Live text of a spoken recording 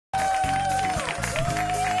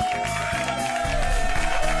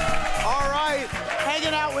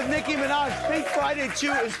Minaj, Big Friday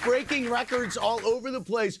 2 is breaking records all over the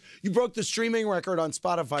place. You broke the streaming record on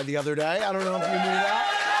Spotify the other day. I don't know if you knew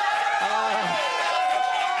that.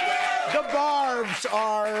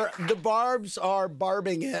 The Barbs are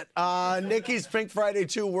barbing it. Nicki's Pink Friday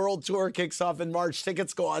 2 World Tour kicks off in March.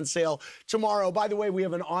 Tickets go on sale tomorrow. By the way, we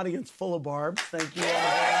have an audience full of Barbs. Thank you all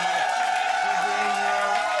very much for being here.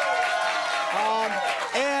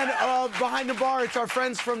 And behind the bar, it's our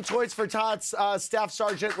friends from Toys for Tots, Staff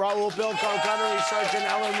Sergeant Raul Bill Gunnery, Sergeant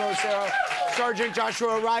Ellen Rosero, Sergeant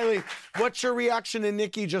Joshua Riley. What's your reaction to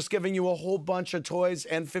Nicki just giving you a whole bunch of toys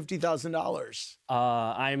and $50,000?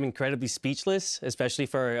 I'm incredibly speechless, especially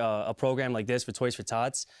for a program like this for Toys for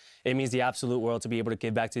Tots. It means the absolute world to be able to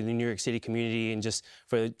give back to the New York City community and just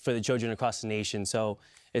for the children across the nation. So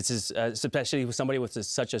it's especially with somebody with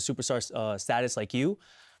such a superstar status like you,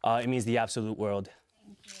 it means the absolute world.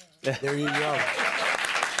 There you go.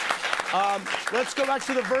 Let's go back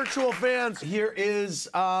to the virtual fans. Here is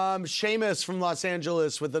Seamus from Los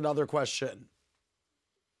Angeles with another question.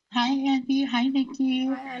 Hi, Andy. Hi, Nicki.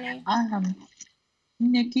 Hi, honey.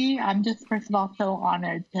 Nicki, I'm just first of all so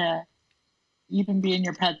honored to even be in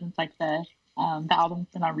your presence like this. The album's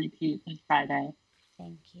been on repeat since Friday.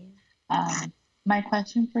 Thank you. My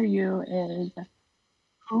question for you is,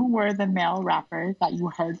 who were the male rappers that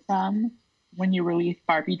you heard from when you released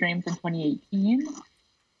Barbie Dreams in 2018?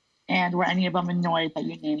 And were any of them annoyed that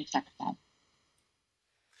you name-checked them?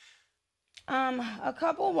 A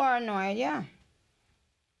couple were annoyed, yeah.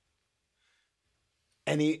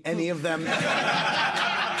 Any of them?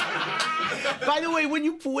 By the way, when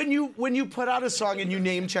you put out a song and you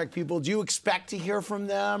name check people, do you expect to hear from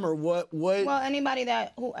them or what? Well,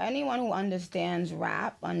 anyone who understands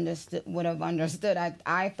rap would have understood.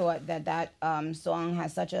 I thought that song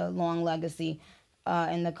has such a long legacy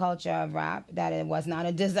in the culture of rap that it was not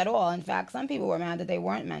a diss at all. In fact, some people were mad that they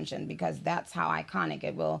weren't mentioned because that's how iconic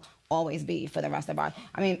it will always be for the rest of our.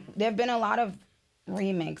 I mean, there've been a lot of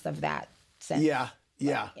remakes of that since. Yeah.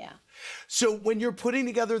 Yeah. So when you're putting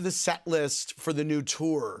together the set list for the new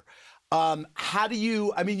tour, how do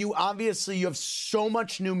you, I mean, you have so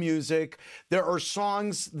much new music. There are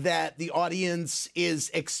songs that the audience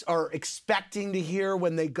are expecting to hear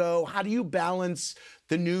when they go. How do you balance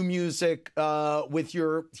the new music with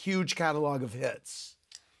your huge catalog of hits?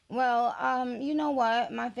 Well, you know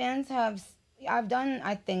what? My fans I've done,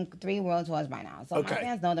 I think, 3 world tours by now. So my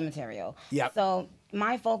fans know the material. Yeah. So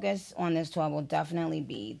my focus on this tour will definitely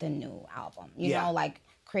be the new album. You know, like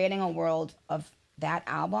creating a world of that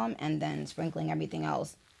album and then sprinkling everything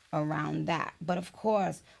else around that. But of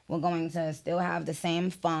course, we're going to still have the same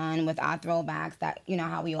fun with our throwbacks that, you know,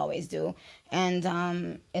 how we always do. And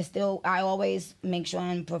I always make sure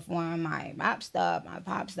and perform my rap stuff, my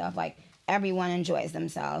pop stuff, like everyone enjoys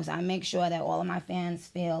themselves. I make sure that all of my fans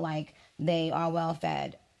feel like they are well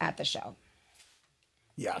fed at the show.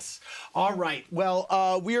 Yes. All right. Well,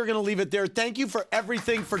 we are going to leave it there. Thank you for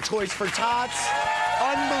everything for Toys for Tots.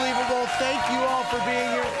 Unbelievable. Thank you all for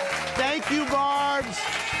being here. Thank you, Barbs.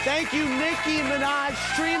 Thank you, Nicki Minaj.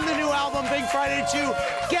 Stream the new album, Big Friday 2.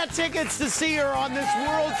 Get tickets to see her on this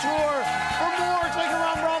world tour. For more, click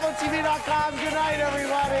around BravoTV.com. Good night,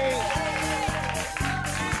 everybody.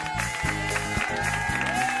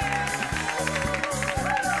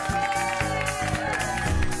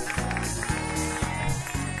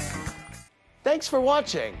 Thanks for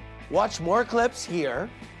watching. Watch more clips here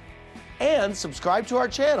and subscribe to our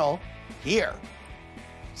channel here.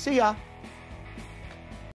 See ya.